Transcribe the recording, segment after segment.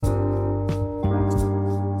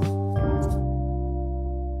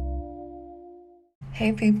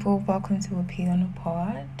Hey people, welcome to a Pee on the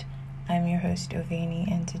Pod. I'm your host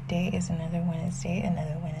Ovini, and today is another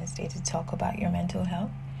Wednesday to talk about your mental health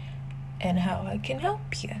and how I can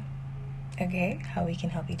help you. Okay? How we can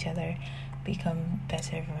help each other become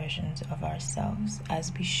better versions of ourselves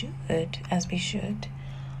as we should.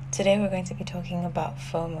 Today we're going to be talking about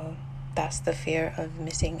FOMO. That's the fear of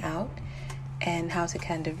missing out, and how to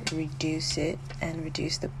kind of reduce it and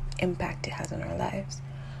reduce the impact it has on our lives.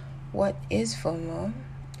 What is FOMO?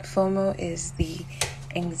 FOMO is the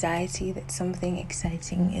anxiety that something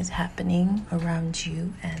exciting is happening around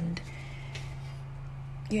you and,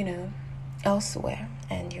 elsewhere,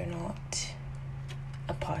 and you're not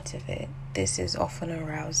a part of it. This is often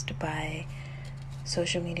aroused by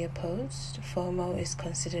social media posts. FOMO is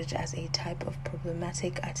considered as a type of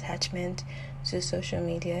problematic attachment to social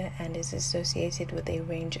media and is associated with a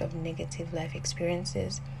range of negative life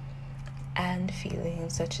experiences and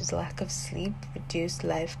feelings such as lack of sleep, reduced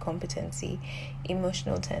life competency,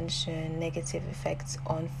 emotional tension, negative effects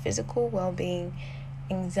on physical well-being,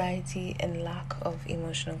 anxiety, and lack of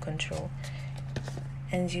emotional control.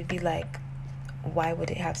 And you'd be like, why would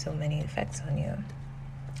it have so many effects on you?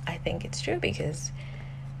 I think it's true because,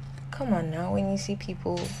 come on now, when you see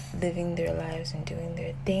people living their lives and doing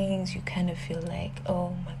their things, you kind of feel like,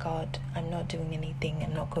 oh my God, I'm not doing anything,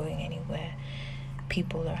 I'm not going anywhere.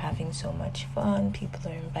 People are having so much fun. People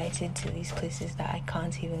are invited to these places that I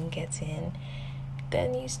can't even get in.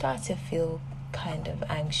 Then you start to feel kind of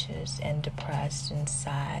anxious and depressed and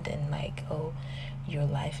sad and like, oh, your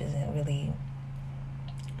life isn't really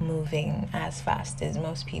moving as fast as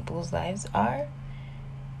most people's lives are.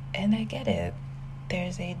 And I get it.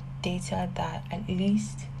 There's a data that at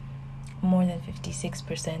least more than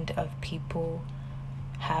 56% of people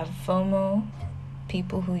have FOMO.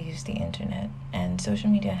 People who use the internet, and social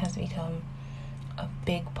media has become a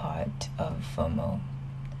big part of FOMO.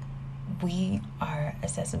 We are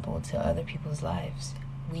accessible to other people's lives.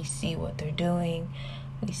 We see what they're doing,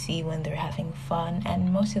 we see when they're having fun,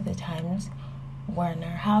 and most of the times we're in our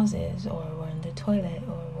houses, or we're in the toilet,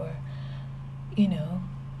 or we're,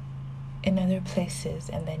 in other places,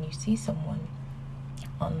 and then you see someone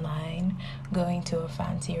online going to a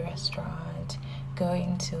fancy restaurant,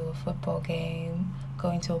 going to a football game,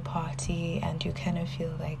 going to a party, and you kind of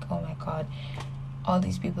feel like, oh my God, all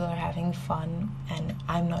these people are having fun and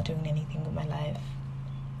I'm not doing anything with my life.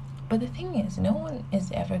 But the thing is, no one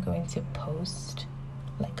is ever going to post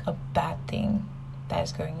like a bad thing that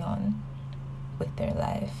is going on with their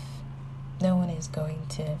life. No one is going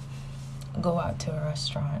to go out to a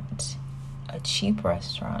restaurant, a cheap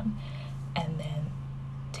restaurant, and then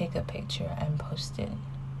take a picture and post it.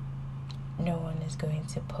 No one is going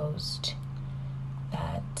to post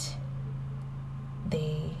that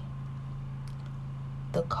the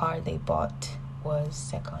car they bought was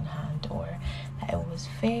secondhand, or that it was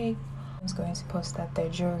fake. No one's going to post that their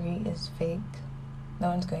jewelry is fake. No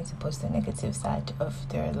one's going to post the negative side of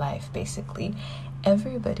their life, basically.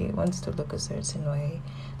 Everybody wants to look a certain way.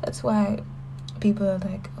 That's why people are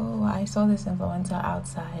like, oh, I saw this influencer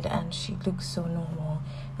outside and she looks so normal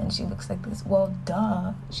and she looks like this. Well,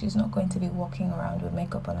 duh, she's not going to be walking around with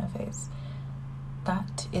makeup on her face.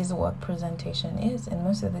 That is what presentation is, and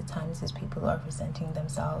most of the times is people are presenting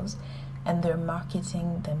themselves and they're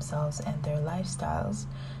marketing themselves and their lifestyles.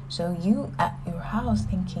 So you at your house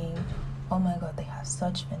thinking, oh my God, they have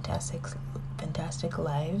such fantastic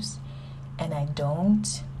lives and I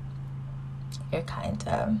don't. You're kind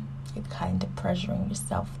of pressuring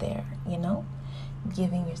yourself there,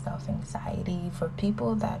 giving yourself anxiety for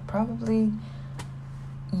people that probably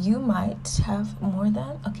you might have more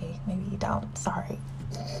than. Okay, maybe you don't, sorry.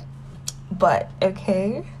 But,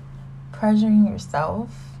 okay, pressuring yourself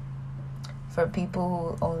for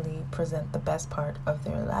people who only present the best part of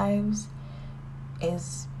their lives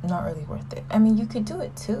is not really worth it. I mean, you could do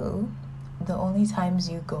it too. The only times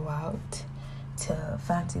you go out to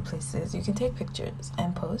fancy places, you can take pictures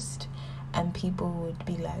and post, and people would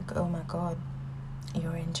be like, oh my God,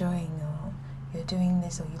 you're enjoying, or you're doing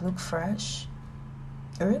this, or you look fresh.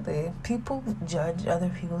 Really, people judge other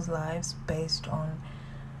people's lives based on,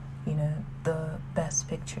 the best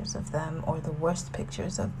pictures of them or the worst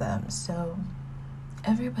pictures of them. So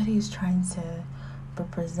everybody is trying to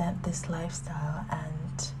represent this lifestyle,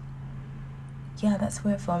 and yeah, that's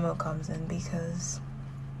where FOMO comes in, because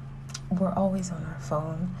we're always on our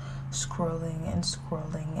phone scrolling,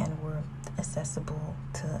 and we're accessible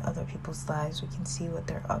to other people's lives. We can see what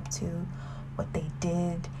they're up to, what they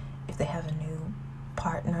did, if they have a new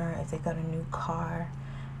partner, if they got a new car,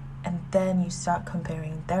 and then you start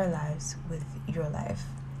comparing their lives with your life.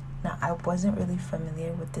 Now, I wasn't really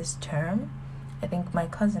familiar with this term I think my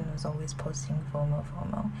cousin was always posting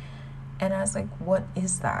FOMO. And I was like, what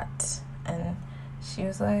is that? And she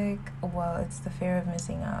was like, well, it's the fear of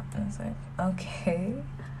missing out. And I was like, okay.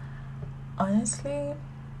 Honestly,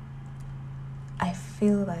 I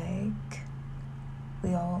feel like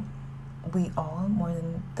we all, more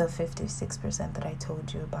than the 56% that I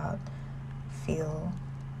told you about, feel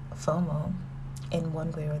FOMO in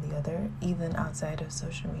one way or the other. Even outside of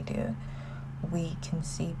social media, we can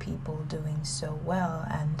see people doing so well,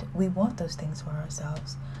 and we want those things for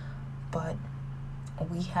ourselves, but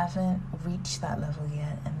we haven't reached that level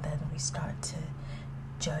yet, and then we start to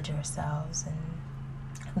judge ourselves, and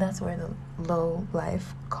that's where the low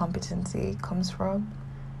life competency comes from,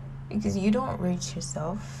 because you don't rate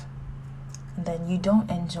yourself, and then you don't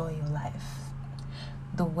enjoy your life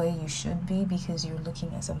the way you should be, because you're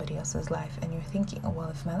looking at somebody else's life and you're thinking, well,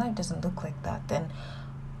 if my life doesn't look like that, then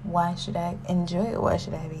why should I enjoy it? Why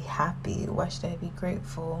should I be happy? Why should I be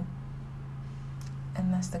grateful?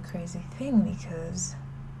 And that's the crazy thing, because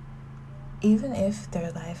even if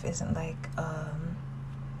their life isn't like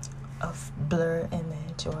a blur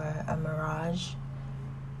image or a mirage,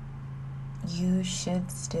 you should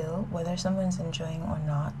still, whether someone's enjoying or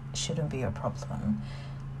not, shouldn't be a problem.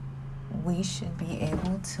 We should be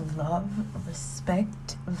able to love,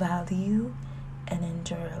 respect, value, and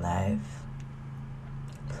enjoy our life.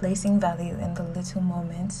 Placing value in the little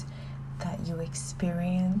moments that you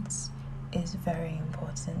experience is very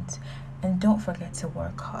important. And don't forget to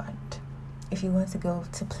work hard. If you want to go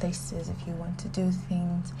to places, if you want to do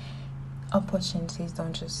things, opportunities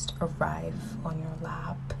don't just arrive on your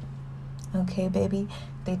lap. Okay, baby?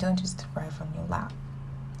 They don't just arrive on your lap.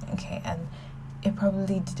 Okay, and it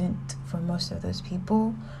probably didn't for most of those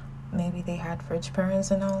people. Maybe they had rich parents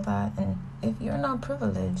and all that. And if you're not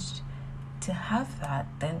privileged to have that,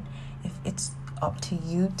 then if it's up to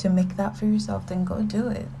you to make that for yourself, then go do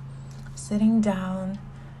it. Sitting down,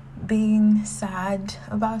 being sad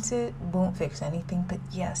about it won't fix anything, but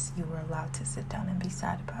yes, you were allowed to sit down and be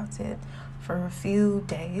sad about it for a few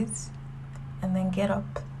days, and then get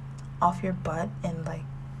up off your butt and like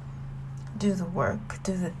do the work,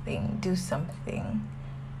 do the thing, do something.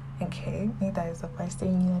 Okay, maybe that is a price thing,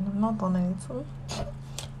 and I'm not on it,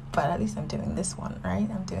 but at least I'm doing this one, right?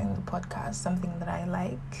 I'm doing the podcast, something that I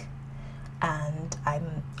like, and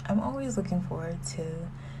I'm always looking forward to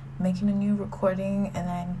making a new recording,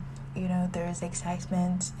 and there's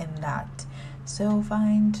excitement in that. So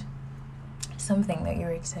find something that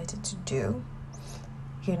you're excited to do,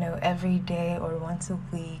 every day or once a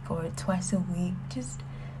week or twice a week. Just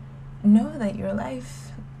know that your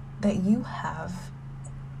life that you have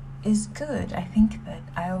is good. I think that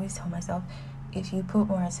I always tell myself, if you put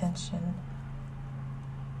more attention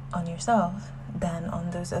on yourself than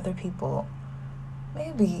on those other people,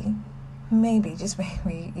 maybe, just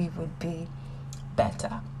maybe you would be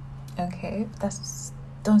better. Okay?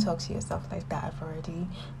 Don't talk to yourself like that. I've already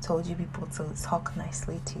told you people to talk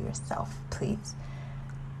nicely to yourself, please.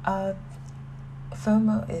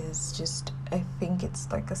 FOMO is just, I think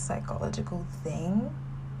it's like a psychological thing,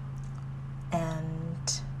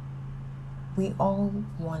 and we all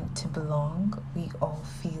want to belong. We all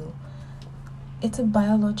feel it's a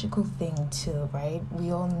biological thing too, right?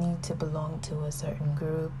 We all need to belong to a certain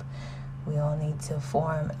group. We all need to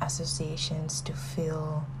form associations to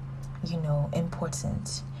feel,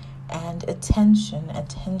 important. And attention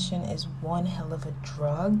is one hell of a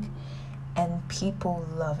drug, and people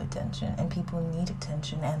love attention, and people need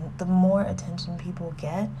attention, and the more attention people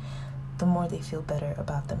get, the more they feel better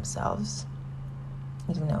about themselves.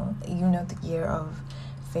 The year of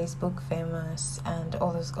Facebook famous and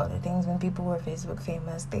all those other things. When people were Facebook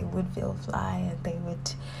famous, they would feel fly and they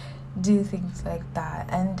would do things like that,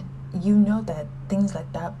 and that things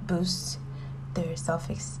like that boost their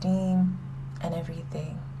self-esteem and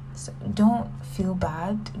everything. So don't feel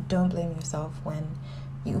bad, don't blame yourself when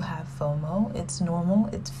you have FOMO. It's normal.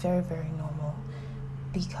 It's very, very normal,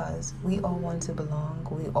 because we all want to belong.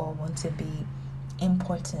 We all want to be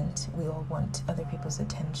important. We all want other people's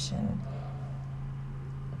attention.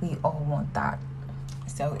 We all want that.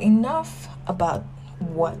 So enough about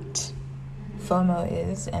what FOMO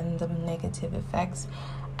is and the negative effects.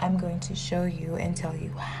 I'm going to show you and tell you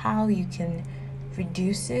how you can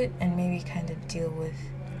reduce it and maybe kind of deal with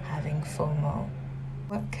having FOMO.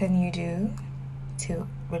 What can you do to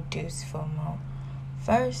reduce FOMO?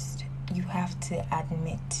 First, you have to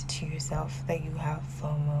admit to yourself that you have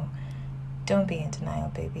FOMO. Don't be in denial,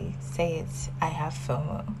 baby. Say it. I have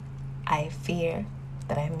FOMO. I fear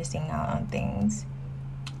that I'm missing out on things.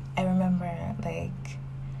 I remember,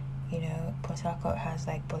 Port Harcourt has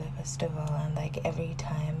Bullet Festival, and every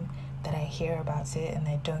time that I hear about it and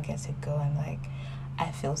I don't get to go, I'm like,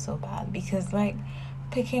 I feel so bad. Because like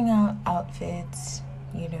picking out outfits,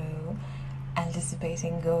 you know,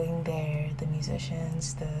 anticipating going there, the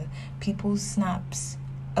musicians, the people's snaps.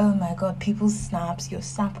 Oh my god, people's snaps. Your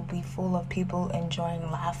snap will be full of people enjoying,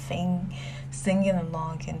 laughing, singing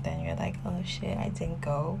along, and then you're like, oh shit, I didn't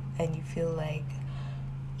go. And you feel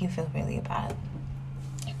really bad.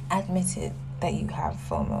 Admit it that you have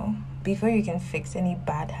FOMO. Before you can fix any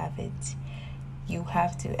bad habits, you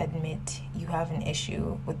have to admit you have an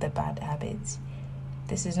issue with the bad habits.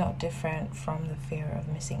 This is not different from the fear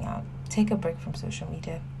of missing out. Take a break from social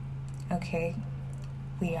media, okay?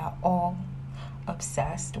 We are all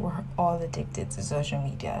obsessed. We're all addicted to social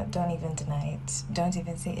media. Don't even deny it. Don't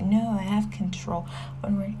even say, no, I have control.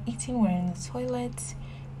 When we're eating, we're in the toilet,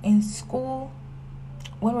 in school,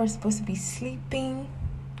 when we're supposed to be sleeping.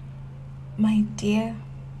 My dear,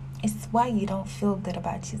 it's why you don't feel good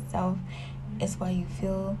about yourself. It's why you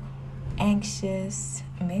feel anxious.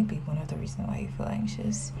 Maybe one of the reasons why you feel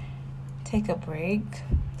anxious. Take a break.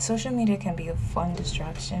 Social media can be a fun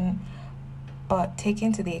distraction, but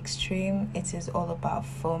taken to the extreme, it is all about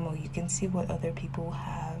FOMO. You can see what other people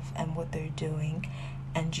have and what they're doing,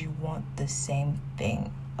 and you want the same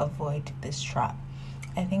thing. Avoid this trap.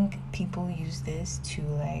 I think people use this to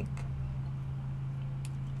like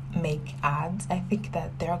make ads. I think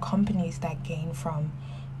that there are companies that gain from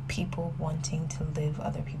people wanting to live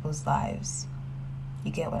other people's lives.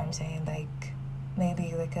 You get what I'm saying? Like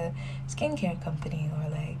maybe like a skincare company, or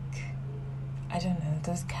like, I don't know,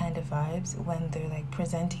 those kind of vibes, when they're like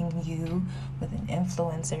presenting you with an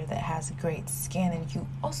influencer that has great skin, and you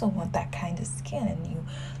also want that kind of skin, and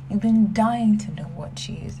you've been dying to know what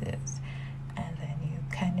she uses, and then you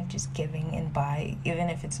kind of just giving and buy, even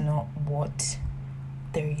if it's not what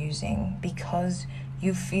they're using, because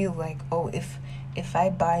you feel like, oh, if I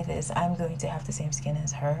buy this, I'm going to have the same skin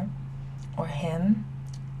as her or him.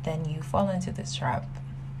 Then you fall into this trap.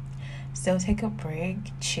 So take a break,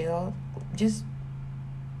 chill, just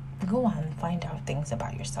go on and find out things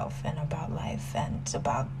about yourself and about life and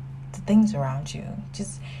about the things around you.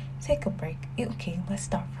 Just take a break. Okay, let's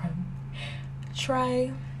start from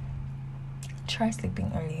try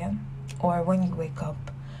sleeping earlier, or when you wake up,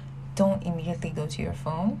 don't immediately go to your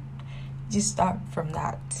phone. Just start from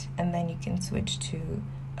that, and then you can switch to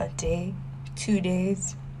a day, 2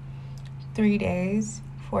 days, 3 days,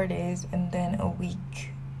 4 days, and then a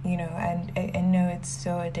week. You know, and I know it's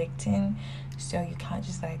so addicting, so you can't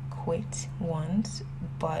just like quit once,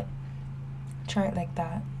 but try it like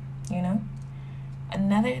that, you know.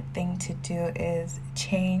 Another thing to do is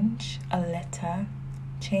change a letter.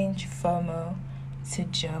 Change FOMO to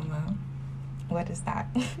JOMO. What is that?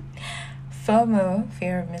 FOMO,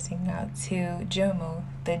 fear of missing out, to JOMO,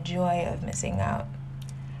 the joy of missing out.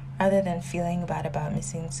 Rather than feeling bad about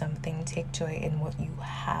missing something, take joy in what you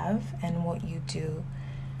have and what you do.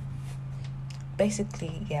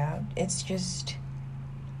 Basically, yeah, it's just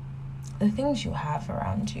the things you have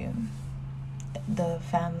around you. The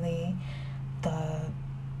family, the,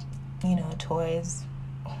 toys.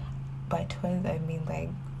 By toys, I mean like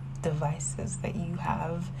devices that you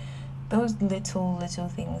have. Those little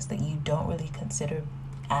things that you don't really consider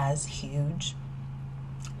as huge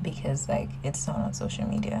because like it's not on social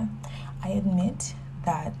media. I admit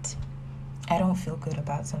that I don't feel good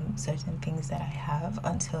about some certain things that I have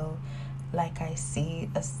until like I see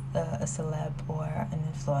a celeb or an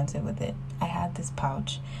influencer with it. I had this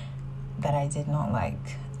pouch that I did not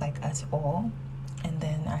like at all, and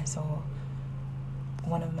then I saw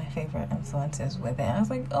one of my favorite influencers with it. I was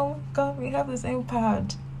like, oh god, we have the same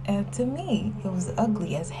pouch. And to me, it was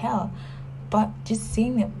ugly as hell, but just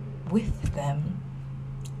seeing it with them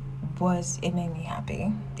it made me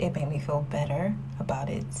happy. It made me feel better about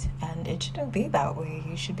it, and it shouldn't be that way.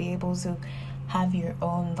 You should be able to have your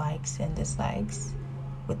own likes and dislikes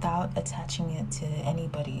without attaching it to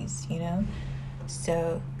anybody's,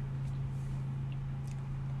 So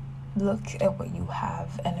look at what you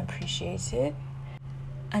have and appreciate it.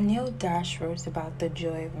 Anil Dash wrote about the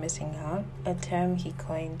joy of missing out, a term he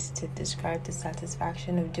coined to describe the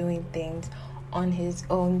satisfaction of doing things on his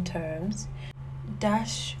own terms.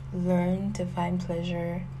 Dash learned to find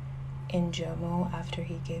pleasure in JOMO after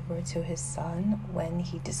he gave birth to his son, when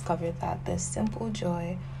he discovered that the simple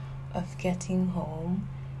joy of getting home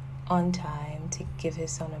on time to give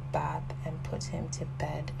his son a bath and put him to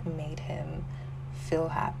bed made him feel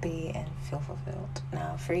happy and feel fulfilled.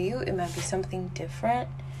 Now, for you, it might be something different,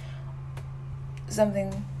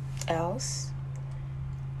 something else,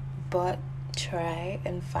 but try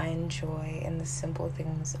and find joy in the simple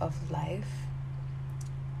things of life.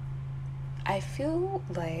 I feel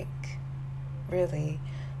like, really,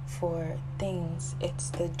 for things, it's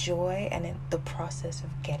the joy and the process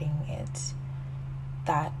of getting it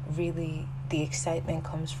that really the excitement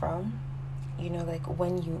comes from. You know, like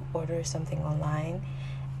when you order something online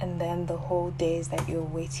and then the whole days that you're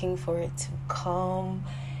waiting for it to come,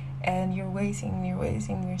 and you're waiting,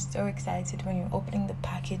 you're so excited. When you're opening the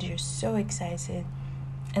package, you're so excited.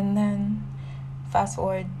 And then fast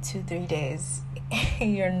forward 2-3 days,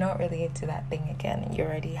 you're not really into that thing again. You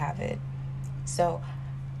already have it. So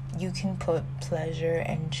you can put pleasure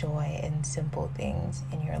and joy in simple things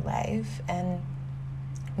in your life. And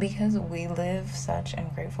because we live such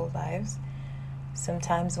ungrateful lives,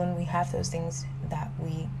 sometimes when we have those things that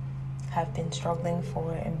we have been struggling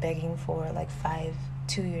for and begging for like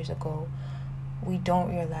 2 years ago, we don't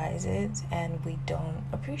realize it and we don't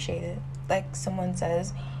appreciate it. Like someone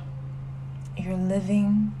says, you're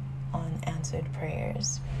living on answered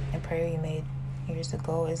prayers. A prayer you made years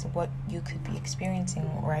ago is what you could be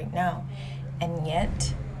experiencing right now. And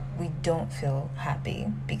yet we don't feel happy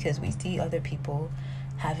because we see other people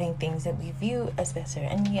having things that we view as better.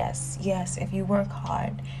 And yes, if you work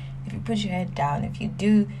hard, if you put your head down, if you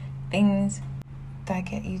do things that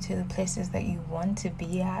get you to the places that you want to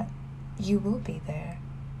be at, you will be there.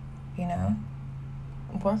 You know,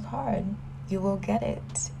 work hard, you will get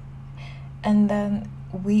it. And then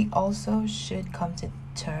we also should come to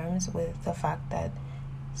terms with the fact that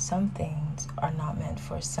some things are not meant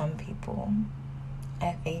for some people.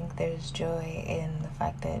 I think there's joy in the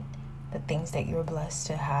fact that the things that you're blessed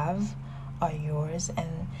to have are yours,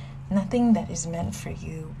 and nothing that is meant for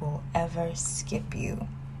you will ever skip you.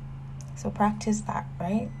 So practice that,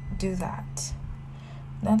 right? Do that.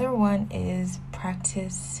 Another one is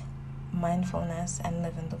practice mindfulness and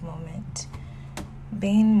live in the moment.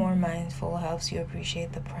 Being more mindful helps you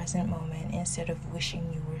appreciate the present moment instead of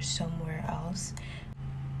wishing you were somewhere else.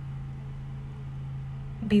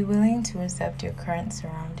 Be willing to accept your current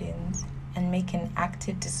surroundings and make an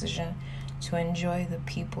active decision to enjoy the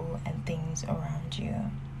people and things around you.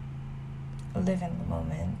 Live in the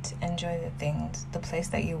moment. Enjoy the things. The place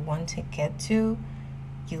that you want to get to,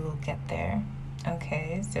 you will get there.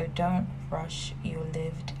 Okay? So don't rush your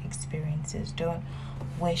lived experiences. Don't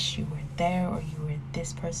wish you were there or you were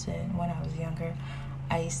this person. When I was younger,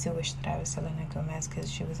 I used to wish that I was Selena Gomez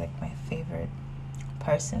because she was like my favorite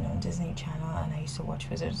person on Disney Channel, and I used to watch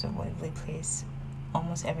Wizards of Waverly Place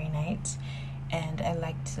almost every night, and I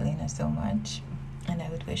liked Selena so much, and I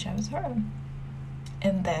would wish I was her.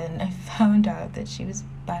 And then I found out that she was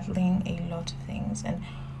battling a lot of things, and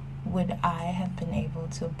would I have been able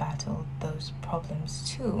to battle those problems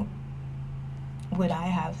too? Would I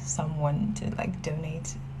have someone to like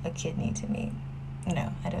donate a kidney to me?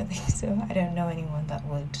 No, I don't think so. I don't know anyone that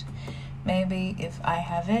would. Maybe if I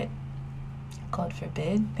have it, God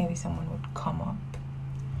forbid, maybe someone would come up.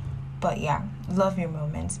 But yeah, love your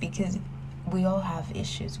moments, because we all have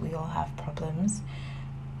issues, we all have problems.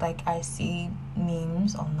 Like I see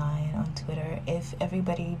memes online on Twitter, if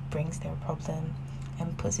everybody brings their problem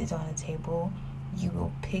and puts it on a table, you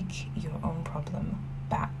will pick your own problem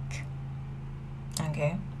back.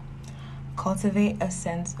 Okay? Cultivate a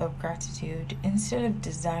sense of gratitude. Instead of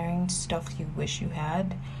desiring stuff you wish you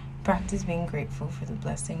had, practice being grateful for the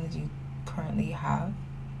blessings you currently have.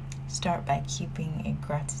 Start by keeping a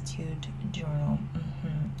gratitude journal.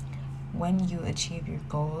 When you achieve your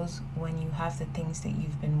goals, when you have the things that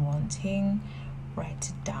you've been wanting, write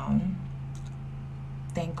it down.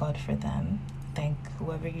 Thank God for them. Thank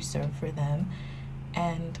whoever you serve for them.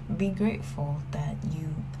 And be grateful that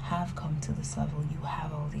you have come to this level. You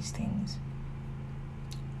have all these things.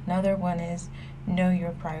 Another one is know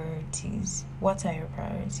your priorities. What are your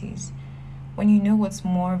priorities? When you know what's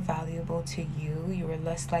more valuable to you, you are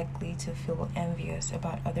less likely to feel envious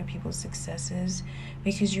about other people's successes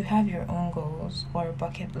because you have your own goals or a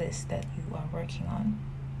bucket list that you are working on.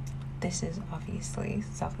 This is obviously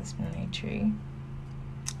self-explanatory.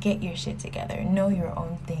 Get your shit together. Know your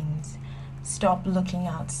own things. Stop looking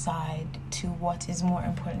outside to what is more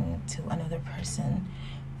important to another person.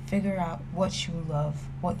 Figure out what you love,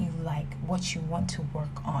 what you like, what you want to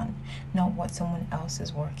work on, not what someone else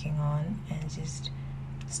is working on, and just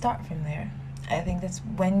start from there. I think that's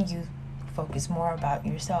when you focus more about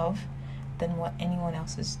yourself than what anyone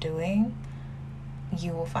else is doing,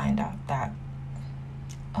 you will find out that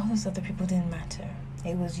all those other people didn't matter.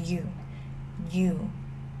 It was you.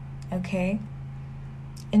 Okay?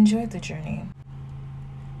 Enjoy the journey.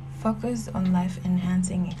 Focus on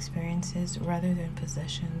life-enhancing experiences rather than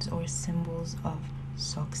possessions or symbols of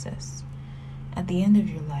success. At the end of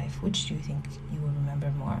your life, which do you think you will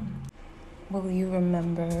remember more? Will you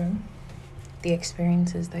remember the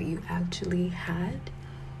experiences that you actually had?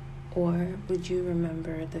 Or would you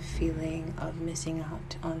remember the feeling of missing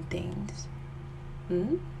out on things?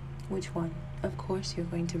 Which one? Of course, you're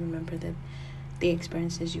going to remember the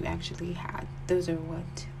experiences you actually had. Those are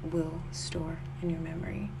what will store in your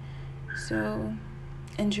memory. So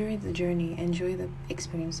enjoy the journey. Enjoy the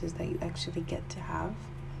experiences that you actually get to have.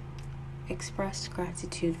 Express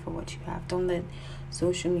gratitude for what you have. Don't let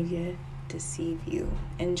social media deceive you.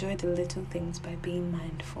 Enjoy the little things by being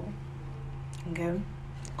mindful. Okay?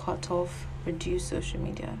 Cut off, reduce social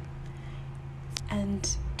media.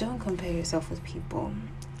 And don't compare yourself with people.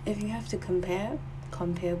 If you have to compare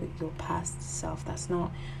with your past self. That's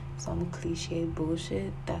not some cliche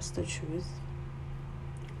bullshit. That's the truth.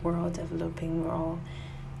 We're all developing. We're all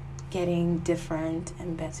getting different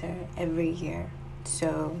and better every year.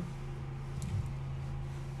 So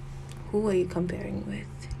who are you comparing with?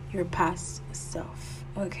 Your past self.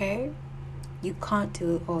 Okay? You can't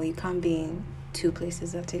do it all. You can't be in two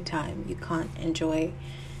places at a time. You can't enjoy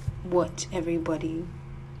what everybody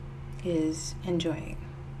is enjoying.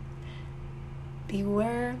 Be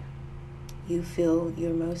where you feel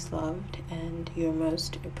you're most loved and you're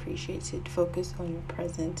most appreciated. Focus on your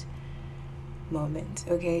present moment.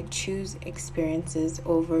 Okay? Choose experiences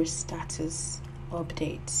over status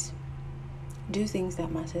updates. Do things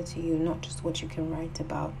that matter to you, not just what you can write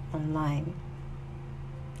about online.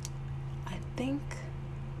 I think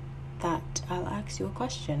that I'll ask you a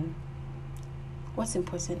question. What's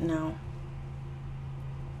important now?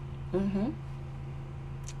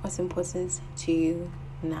 What's important to you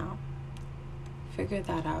now? Figure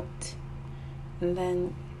that out. And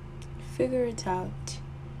then figure it out.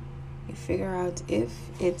 You figure out if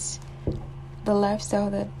it's the lifestyle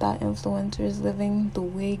that influencer is living, the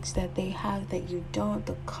wigs that they have that you don't,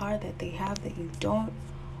 the car that they have that you don't,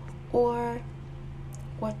 or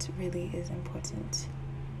what really is important.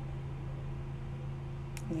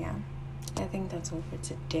 Yeah, I think that's all for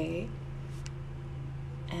today.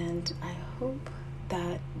 And I hope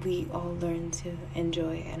that we all learn to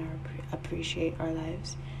enjoy and appreciate our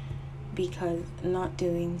lives, because not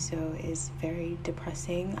doing so is very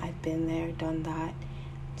depressing. I've been there, done that,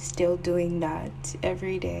 still doing that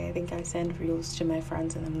every day. I think I send reels to my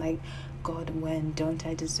friends and I'm like, God, when don't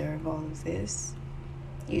I deserve all of this?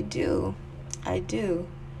 You do. I do.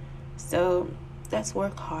 So let's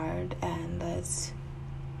work hard and let's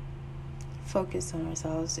focus on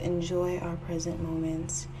ourselves, enjoy our present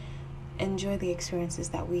moments, enjoy the experiences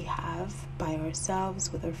that we have by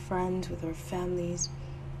ourselves, with our friends, with our families.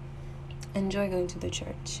 Enjoy going to the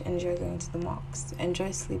church, enjoy going to the mosques,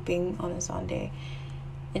 enjoy sleeping on a Sunday,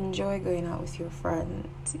 enjoy going out with your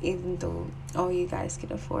friends, even though all you guys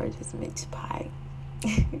can afford is mixed pie.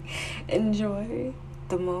 Enjoy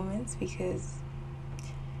the moments, because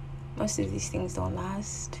most of these things don't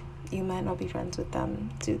last. You might not be friends with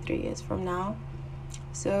them 2-3 years from now.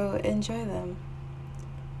 So enjoy them.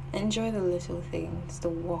 Enjoy the little things, the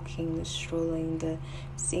walking, the strolling, the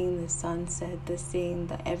seeing the sunset, the seeing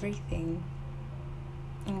the everything.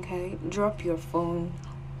 Okay? Drop your phone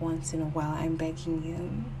once in a while, I'm begging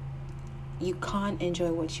you. You can't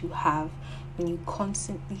enjoy what you have when you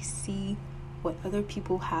constantly see what other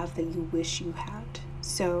people have that you wish you had.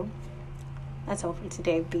 So that's all for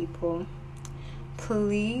today, people.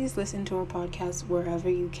 Please listen to our podcast wherever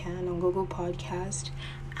you can, on Google Podcast,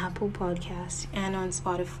 Apple Podcast, and on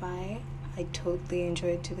Spotify. I totally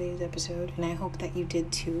enjoyed today's episode, and I hope that you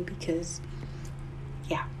did too, because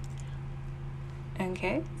yeah.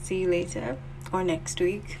 Okay, see you later or next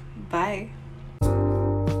week. Bye.